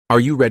Are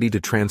you ready to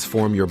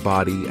transform your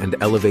body and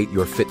elevate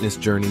your fitness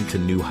journey to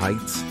new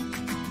heights?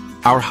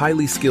 Our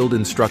highly skilled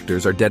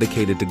instructors are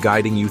dedicated to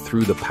guiding you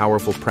through the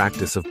powerful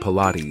practice of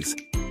Pilates,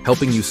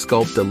 helping you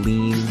sculpt a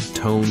lean,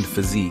 toned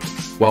physique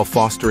while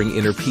fostering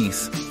inner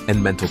peace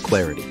and mental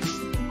clarity.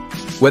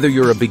 Whether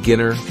you're a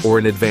beginner or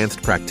an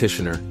advanced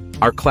practitioner,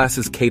 our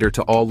classes cater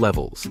to all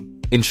levels,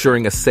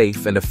 ensuring a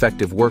safe and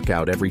effective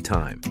workout every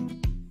time.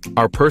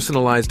 Our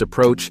personalized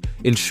approach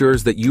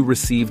ensures that you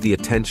receive the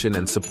attention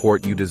and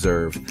support you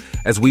deserve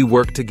as we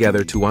work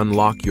together to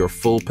unlock your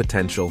full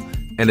potential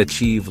and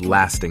achieve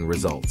lasting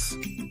results.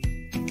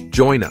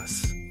 Join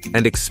us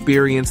and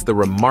experience the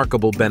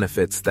remarkable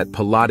benefits that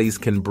Pilates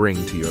can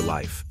bring to your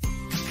life.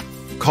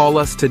 Call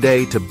us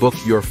today to book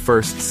your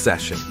first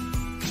session.